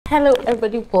Hello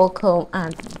everybody,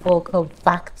 welcome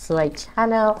back to my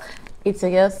channel. It's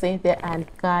your girl Cynthia, and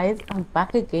guys, I'm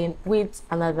back again with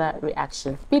another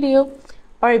reaction video.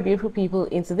 Alright, beautiful people,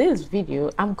 in today's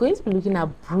video I'm going to be looking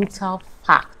at brutal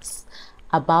facts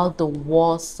about the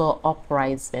Warsaw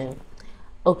uprising.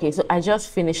 Okay, so I just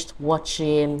finished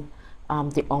watching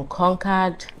the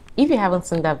Unconquered. If you haven't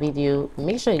seen that video,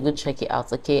 make sure you go check it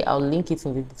out. Okay, I'll link it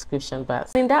in the description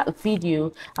box. In that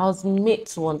video, I was made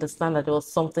to understand that there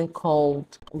was something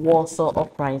called Warsaw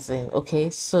uprising. Okay,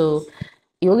 so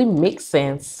it only makes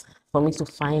sense for me to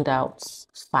find out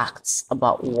facts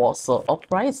about Warsaw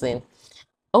uprising.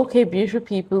 Okay, beautiful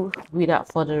people, without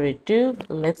further ado,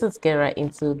 let's get right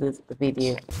into this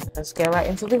video.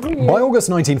 By August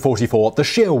 1944, the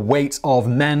sheer weight of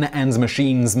men and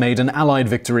machines made an Allied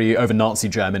victory over Nazi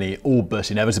Germany all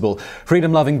but inevitable.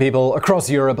 Freedom-loving people across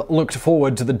Europe looked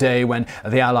forward to the day when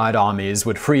the Allied armies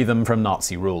would free them from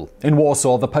Nazi rule. In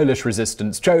Warsaw, the Polish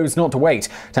resistance chose not to wait.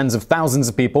 Tens of thousands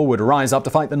of people would rise up to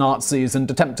fight the Nazis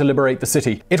and attempt to liberate the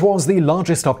city. It was the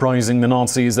largest uprising the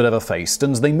Nazis had ever faced,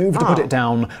 and they moved to put it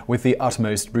down with the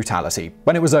utmost brutality.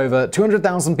 When it was over,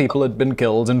 200,000 people had been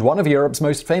killed, and one of Europe's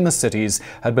most famous cities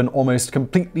had been almost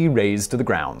completely razed to the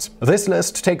ground. This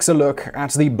list takes a look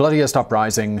at the bloodiest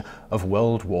uprising of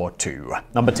World War II.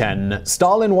 Number 10.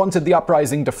 Stalin wanted the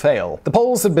uprising to fail. The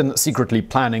Poles had been secretly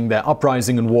planning their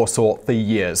uprising in Warsaw for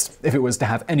years. If it was to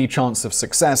have any chance of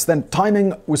success, then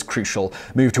timing was crucial.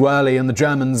 Move too early and the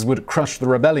Germans would crush the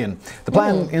rebellion. The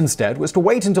plan instead was to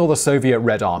wait until the Soviet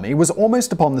Red Army was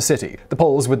almost upon the city. The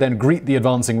Poles would then greet the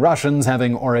advancing Russians,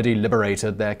 having already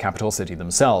liberated their capital city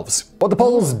themselves. What the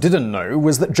Poles didn't know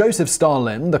was that Joseph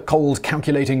Stalin, the cold,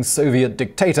 calculating Soviet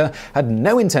dictator, had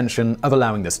no intention of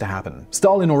allowing this to happen.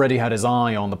 Stalin already had his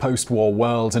eye on the post-war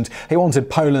world, and he wanted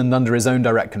Poland under his own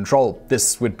direct control.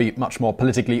 This would be much more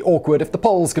politically awkward if the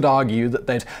Poles could argue that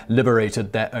they'd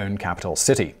liberated their own capital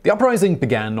city. The uprising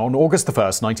began on August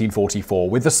 1st, 1944,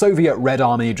 with the Soviet Red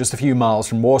Army just a few miles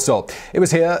from Warsaw. It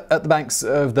was here, at the banks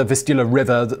of the Vistula River,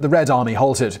 that the Red Army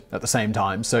halted. At the same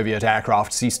time, Soviet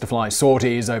aircraft ceased to fly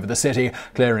sorties over the city,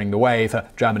 clearing the way for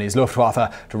Germany's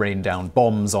Luftwaffe to rain down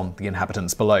bombs on the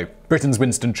inhabitants below. Britain's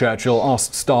Winston Churchill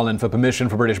asked Stalin for permission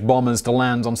for British bombers to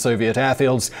land on Soviet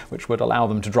airfields, which would allow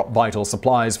them to drop vital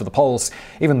supplies for the Poles.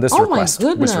 Even this request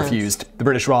was refused. The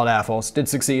British Royal Air Force did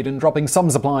succeed in dropping some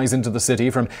supplies into the city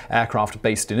from aircraft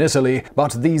based in Italy,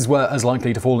 but these were as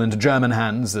likely to fall into German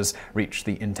hands as reach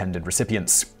the intended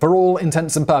recipients. For all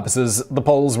intents and purposes, the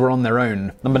Poles were on their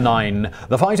own. Number 9.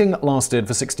 The fighting lasted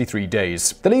for 63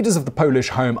 days. The leaders of the Polish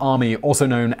Home Army, also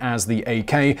known as the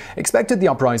AK, expected the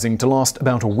uprising to last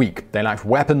about a week. They lacked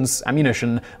weapons,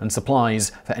 ammunition, and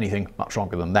supplies for anything much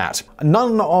longer than that.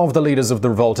 None of the leaders of the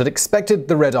revolt had expected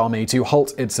the Red Army to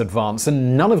halt its advance,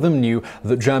 and none of them knew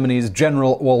that Germany's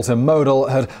General Walter Model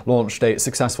had launched a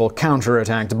successful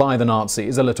counterattack to buy the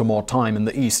Nazis a little more time in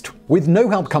the east. With no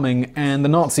help coming, and the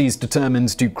Nazis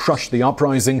determined to crush the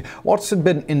uprising, what had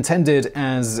been intended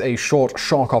as a short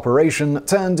shock operation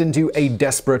turned into a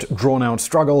desperate, drawn-out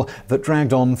struggle that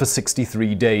dragged on for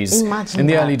 63 days. In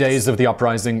the early days of the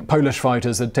uprising, Polish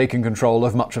fighters had taken control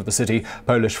of much of the city.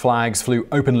 Polish flags flew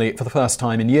openly for the first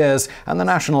time in years, and the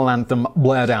national anthem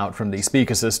blared out from the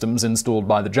speaker systems installed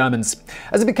by the Germans.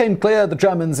 As it became clear the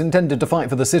Germans intended to fight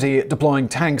for the city, deploying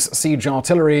tanks, siege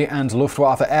artillery, and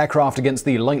Luftwaffe aircraft against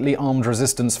the lightly armed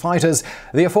resistance fighters,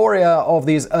 the euphoria of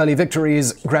these early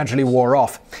victories gradually wore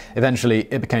off. Eventually,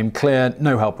 it became clear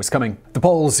no help was coming. The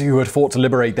Poles, who had fought to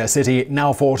liberate their city,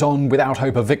 now fought on without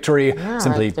hope of victory,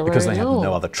 simply because they had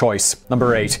no other choice.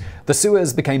 Number 8. The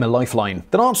sewers became a lifeline.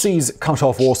 The Nazis cut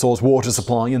off Warsaw's water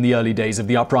supply in the early days of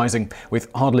the uprising. With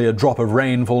hardly a drop of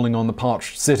rain falling on the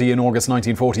parched city in August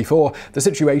 1944, the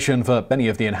situation for many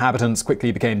of the inhabitants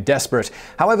quickly became desperate.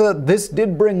 However, this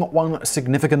did bring one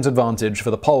significant advantage for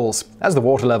the Poles. As the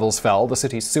water levels fell, the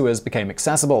city's sewers became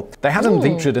accessible. They hadn't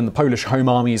featured in the Polish Home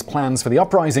Army's plans for the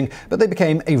uprising, but they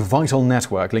became a vital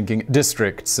network linking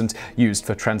districts and used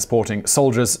for transporting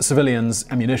soldiers, civilians,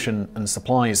 ammunition, and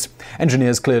supplies.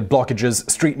 Engineers cleared blockages,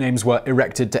 street names were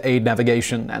erected to aid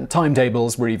navigation, and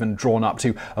timetables were even drawn up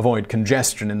to avoid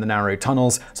congestion in the narrow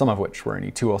tunnels, some of which were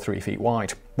only 2 or 3 feet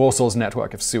wide. Warsaw's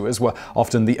network of sewers were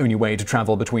often the only way to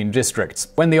travel between districts.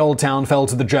 When the old town fell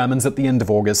to the Germans at the end of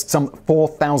August, some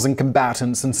 4,000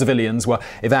 combatants and civilians were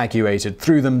evacuated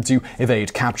through them to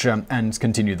evade capture and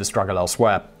continue the struggle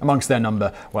elsewhere. Amongst their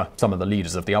number were some of the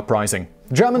leaders of the uprising.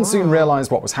 Germans soon realized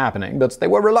what was happening, but they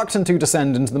were reluctant to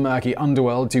descend into the murky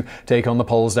underworld to take on the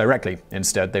Poles directly.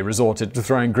 Instead, they resorted to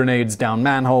throwing grenades down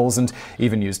manholes and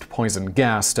even used poison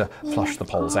gas to flush the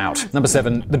Poles out. Number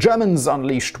 7. The Germans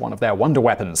unleashed one of their wonder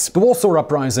weapons. The Warsaw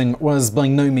Uprising was by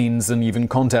no means an even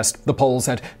contest. The Poles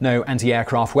had no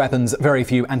anti-aircraft weapons, very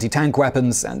few anti-tank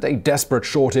weapons, and a desperate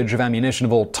shortage of ammunition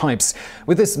of all types.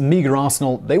 With this meager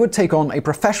arsenal, they would take on a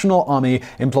professional army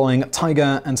employing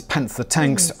Tiger and Panther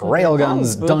tanks,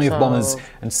 railguns, dive bombers,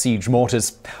 and siege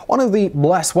mortars. One of the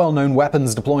less well-known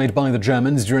weapons deployed by the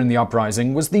Germans during the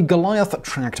uprising was the Goliath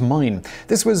tracked mine.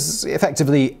 This was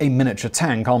effectively a miniature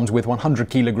tank armed with 100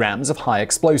 kilograms of high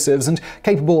explosives and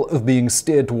capable of being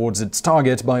steered towards its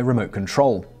target by remote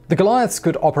control. The Goliaths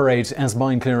could operate as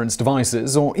mine clearance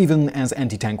devices or even as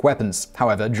anti-tank weapons.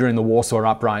 However, during the Warsaw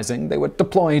Uprising, they were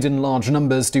deployed in large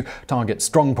numbers to target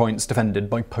strongpoints defended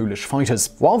by Polish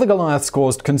fighters. While the Goliaths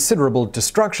caused considerable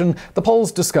destruction, the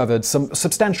Poles discovered some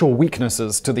substantial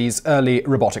weaknesses to these early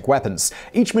robotic weapons.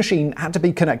 Each machine had to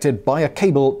be connected by a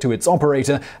cable to its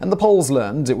operator, and the Poles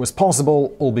learned it was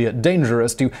possible, albeit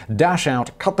dangerous, to dash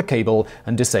out, cut the cable,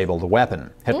 and disable the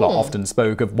weapon. Hitler often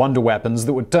spoke of wonder weapons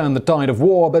that would turn the tide of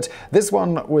war, but this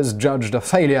one was judged a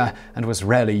failure and was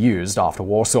rarely used after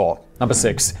Warsaw. Number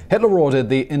 6. Hitler ordered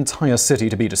the entire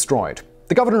city to be destroyed.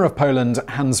 The governor of Poland,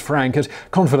 Hans Frank, had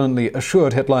confidently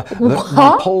assured Hitler that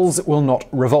the Poles will not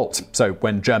revolt. So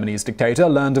when Germany's dictator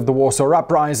learned of the Warsaw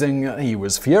Uprising, he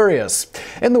was furious.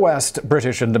 In the West,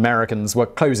 British and Americans were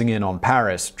closing in on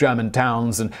Paris. German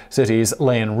towns and cities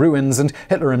lay in ruins, and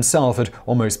Hitler himself had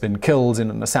almost been killed in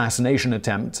an assassination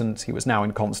attempt, and he was now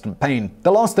in constant pain.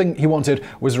 The last thing he wanted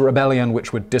was a rebellion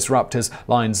which would disrupt his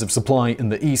lines of supply in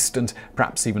the east and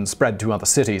perhaps even spread to other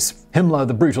cities. Himmler,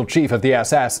 the brutal chief of the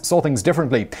SS, saw things differently.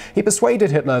 He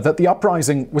persuaded Hitler that the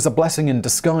uprising was a blessing in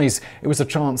disguise. It was a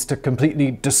chance to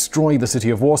completely destroy the city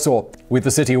of Warsaw. With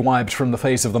the city wiped from the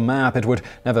face of the map, it would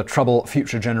never trouble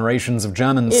future generations of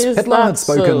Germans. Hitler had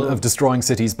spoken of destroying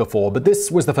cities before, but this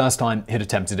was the first time he'd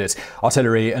attempted it.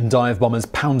 Artillery and dive bombers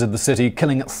pounded the city,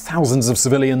 killing thousands of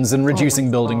civilians and reducing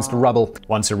buildings to rubble.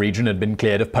 Once a region had been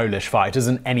cleared of Polish fighters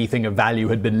and anything of value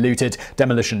had been looted,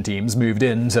 demolition teams moved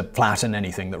in to flatten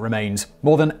anything that remained.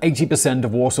 More than 80%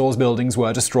 of Warsaw's buildings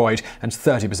were destroyed, and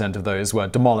 30% of those were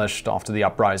demolished after the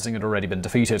uprising had already been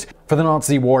defeated. For the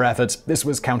Nazi war effort, this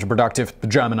was counterproductive. The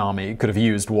German army could have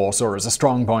used Warsaw as a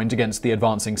strong point against the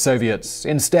advancing Soviets.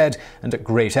 Instead, and at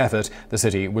great effort, the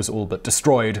city was all but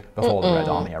destroyed before the Red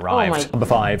Army arrived. Number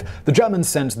 5. The Germans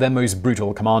sent their most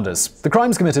brutal commanders. The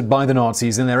crimes committed by the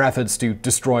Nazis in their efforts to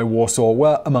destroy Warsaw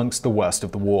were amongst the worst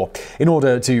of the war. In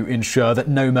order to ensure that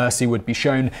no mercy would be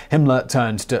shown, Himmler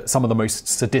turned to some of the most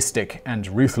sadistic and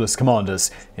ruthless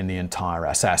commanders in the entire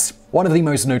SS. One of the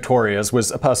most notorious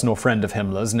was a personal friend of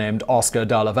Himmler's named Oskar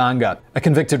Dahlwanger, a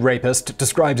convicted rapist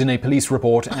described in a police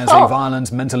report as a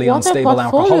violent, mentally unstable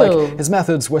alcoholic. His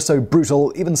methods were so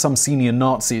brutal, even some senior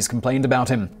Nazis complained about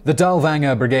him. The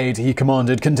Dahlwanger brigade he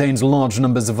commanded contained large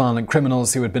numbers of violent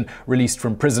criminals who had been released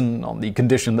from prison on the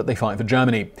condition that they fight for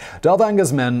Germany.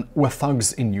 Dahlwanger's men were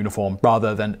thugs in uniform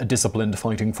rather than a disciplined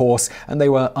fighting force, and they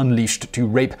were unleashed to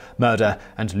rape, murder,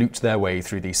 and loot their way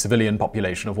through the civilian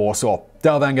population of Warsaw.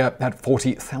 Dahlwanger had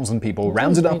 40,000 people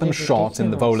rounded up and shot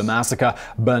in the Wola massacre,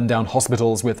 burned down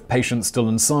hospitals with patients still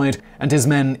inside, and his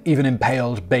men even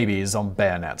impaled babies on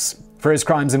bayonets. For his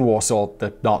crimes in Warsaw,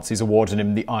 the Nazis awarded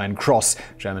him the Iron Cross,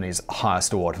 Germany's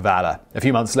highest award for valor. A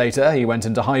few months later, he went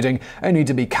into hiding, only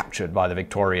to be captured by the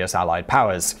victorious Allied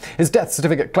powers. His death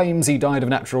certificate claims he died of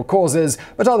natural causes,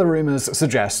 but other rumors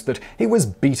suggest that he was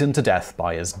beaten to death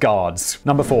by his guards.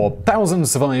 Number 4. Thousands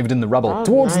survived in the rubble.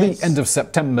 Towards the end of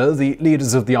September, the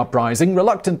leaders of the uprising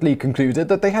reluctantly concluded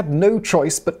that they had no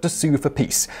choice but to sue for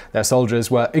peace. Their soldiers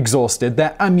were exhausted,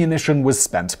 their ammunition was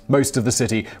spent, most of the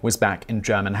city was back in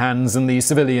German hands, and the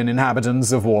civilian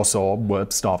inhabitants of Warsaw were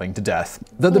starving to death.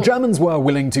 That the Germans were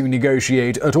willing to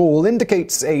negotiate at all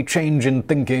indicates a change in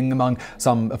thinking among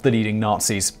some of the leading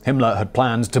Nazis. Himmler had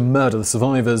planned to murder the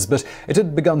survivors, but it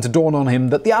had begun to dawn on him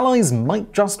that the Allies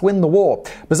might just win the war.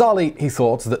 Bizarrely, he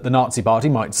thought that the Nazi Party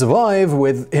might survive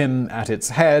with him at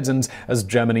its head and as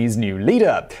Germany's new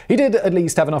leader. He did at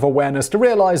least have enough awareness to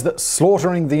realize that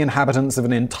slaughtering the inhabitants of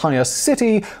an entire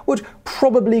city would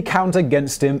probably count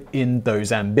against him in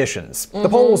those ambitions. The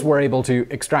Poles were able to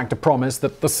extract a promise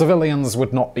that the civilians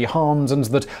would not be harmed and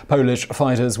that Polish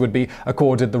fighters would be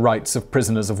accorded the rights of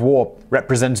prisoners of war.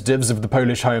 Representatives of the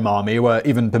Polish Home Army were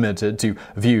even permitted to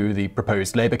view the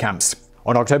proposed labor camps.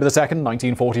 On October 2nd,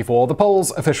 1944, the Poles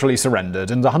officially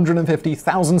surrendered, and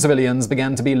 150,000 civilians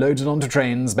began to be loaded onto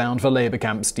trains bound for labor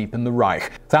camps deep in the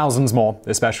Reich. Thousands more,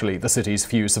 especially the city's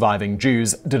few surviving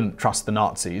Jews, didn't trust the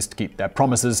Nazis to keep their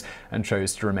promises and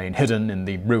chose to remain hidden in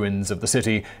the ruins of the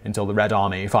city until the Red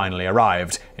Army finally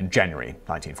arrived in January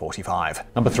 1945.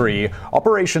 Number 3.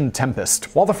 Operation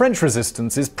Tempest. While the French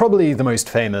resistance is probably the most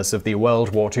famous of the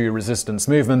World War II resistance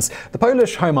movements, the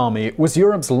Polish Home Army was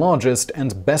Europe's largest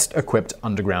and best equipped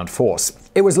underground force.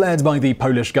 It was led by the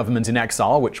Polish government in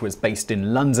exile, which was based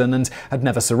in London and had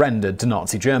never surrendered to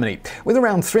Nazi Germany. With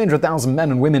around 300,000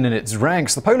 men and women in its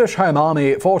ranks, the Polish Home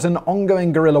Army fought an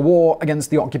ongoing guerrilla war against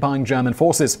the occupying German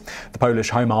forces. The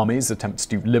Polish Home Army's attempt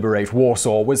to liberate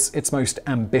Warsaw was its most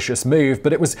ambitious move,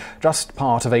 but it was just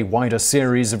part of a wider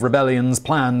series of rebellions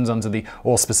planned under the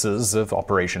auspices of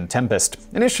Operation Tempest.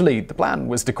 Initially, the plan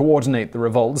was to coordinate the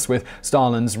revolts with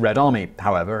Stalin's Red Army.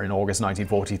 However, in August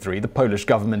 1943, the Polish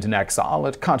government in exile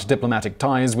had cut diplomatic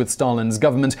ties with Stalin's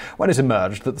government when it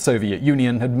emerged that the Soviet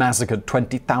Union had massacred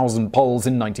 20,000 Poles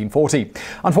in 1940.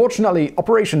 Unfortunately,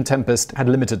 Operation Tempest had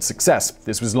limited success.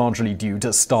 This was largely due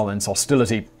to Stalin's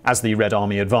hostility. As the Red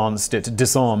Army advanced, it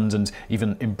disarmed and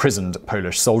even imprisoned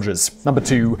Polish soldiers. Number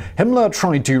 2. Himmler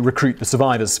tried to recruit the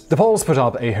survivors. The Poles put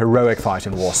up a heroic fight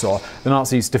in Warsaw. The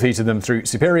Nazis defeated them through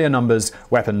superior numbers,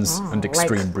 weapons, and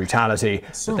extreme brutality,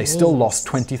 but they still lost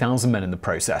 20,000 men in the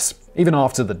process. Even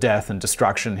after the death and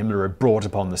destruction Himmler had brought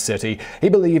upon the city, he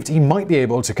believed he might be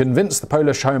able to convince the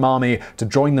Polish Home Army to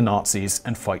join the Nazis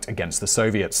and fight against the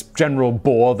Soviets. General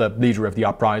Bohr, the leader of the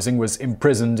uprising, was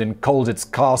imprisoned in Kolditz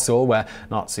Castle, where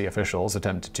Nazi officials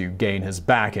attempted to gain his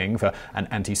backing for an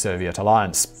anti-Soviet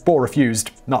alliance. Bohr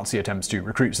refused. Nazi attempts to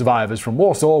recruit survivors from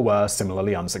Warsaw were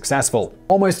similarly unsuccessful.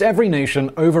 Almost every nation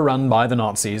overrun by the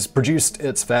Nazis produced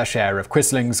its fair share of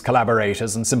quislings,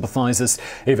 collaborators, and sympathizers.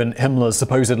 Even Himmler's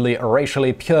supposedly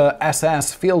racially pure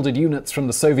SS fielded units from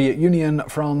the Soviet Union,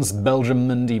 France, Belgium,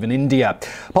 and even India.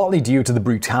 Partly due to the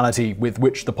brutality with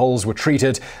which the Poles were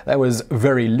treated, there was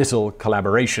very little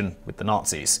collaboration with the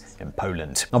Nazis in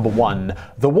Poland. Number 1.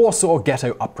 The Warsaw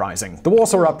Ghetto Uprising. The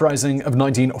Warsaw Uprising of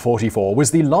 1944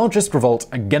 was the largest revolt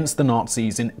against the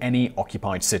Nazis in any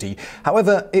occupied city.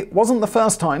 However, it wasn't the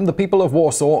first time the people of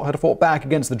Warsaw had fought back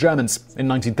against the Germans. In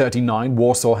 1939,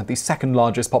 Warsaw had the second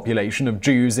largest population of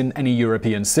Jews in any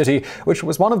European city, which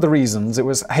was one of the reasons it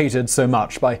was hated so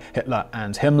much by Hitler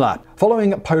and Himmler.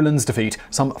 Following Poland's defeat,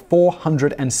 some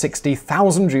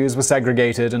 460,000 Jews were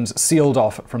segregated and sealed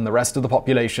off from the rest of the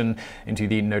population into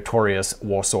the notorious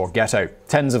Warsaw Ghetto.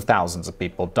 Tens of thousands of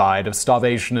people died of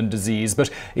starvation and disease, but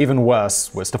even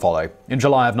worse was to follow. In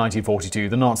July of 1942,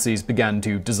 the Nazis began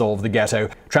to dissolve the ghetto,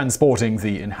 transporting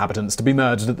the inhabitants to be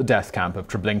murdered at the death camp of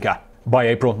Treblinka. By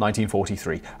April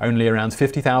 1943, only around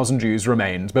 50,000 Jews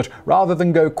remained, but rather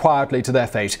than go quietly to their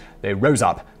fate, they rose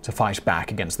up to fight back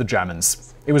against the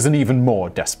Germans. It was an even more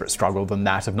desperate struggle than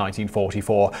that of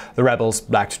 1944. The rebels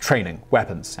lacked training,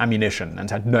 weapons, ammunition,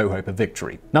 and had no hope of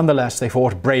victory. Nonetheless, they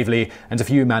fought bravely, and a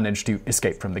few managed to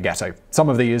escape from the ghetto. Some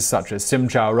of these, such as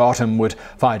Simchow Rotem, would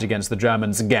fight against the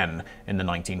Germans again in the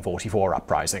 1944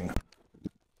 uprising.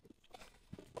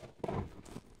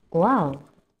 Wow.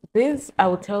 This, I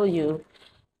will tell you,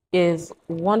 is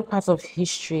one part of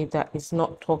history that is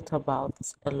not talked about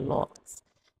a lot.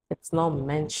 It's not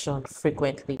mentioned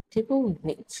frequently. People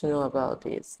need to know about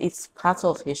this. It's part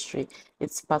of history.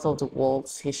 It's part of the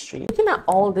world's history. Looking at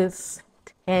all these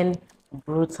 10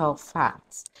 brutal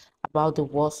facts about the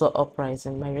Warsaw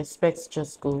Uprising, my respect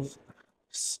just goes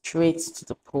straight to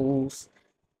the Poles.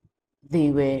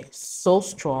 They were so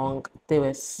strong, they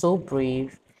were so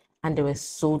brave, and they were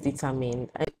so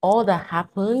determined. And all that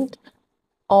happened,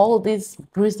 all these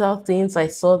brutal things I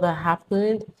saw that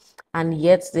happened, and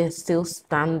yet they're still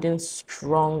standing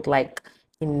strong like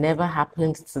it never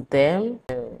happened to them.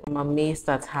 I'm amazed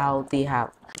at how they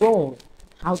have grown,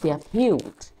 how they have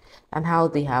healed, and how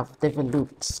they have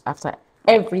developed after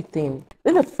everything.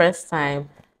 This is the first time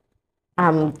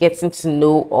I'm getting to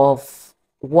know of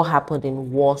what happened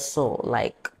in Warsaw,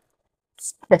 like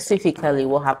specifically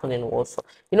what happened in Warsaw.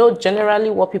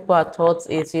 Generally what people are taught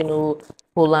is,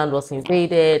 Poland was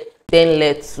invaded, then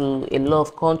led to a lot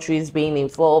of countries being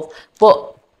involved.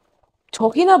 But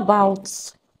talking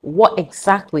about what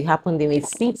exactly happened in a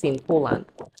city in Poland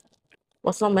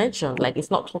was not mentioned. Like,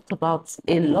 it's not talked about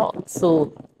a lot.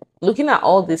 So looking at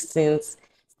all these things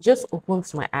just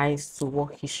opens my eyes to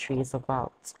what history is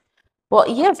about. But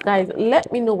yes, guys,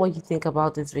 let me know what you think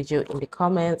about this video in the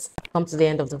comments. I've come to the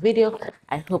end of the video.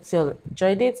 I hope you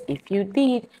enjoyed it. If you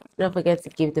did, don't forget to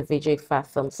give the video a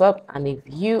fast thumbs up. And if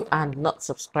you are not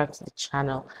subscribed to the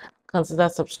channel, consider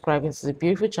subscribing to the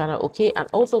beautiful channel. Okay, and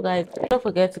also guys, don't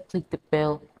forget to click the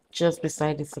bell just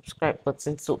beside the subscribe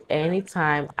button, so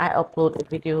anytime I upload a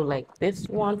video like this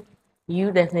one,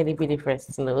 you definitely be the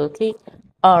first to know. Okay,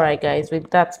 all right guys, with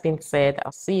that being said,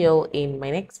 I'll see you all in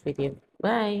my next video.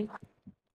 Bye.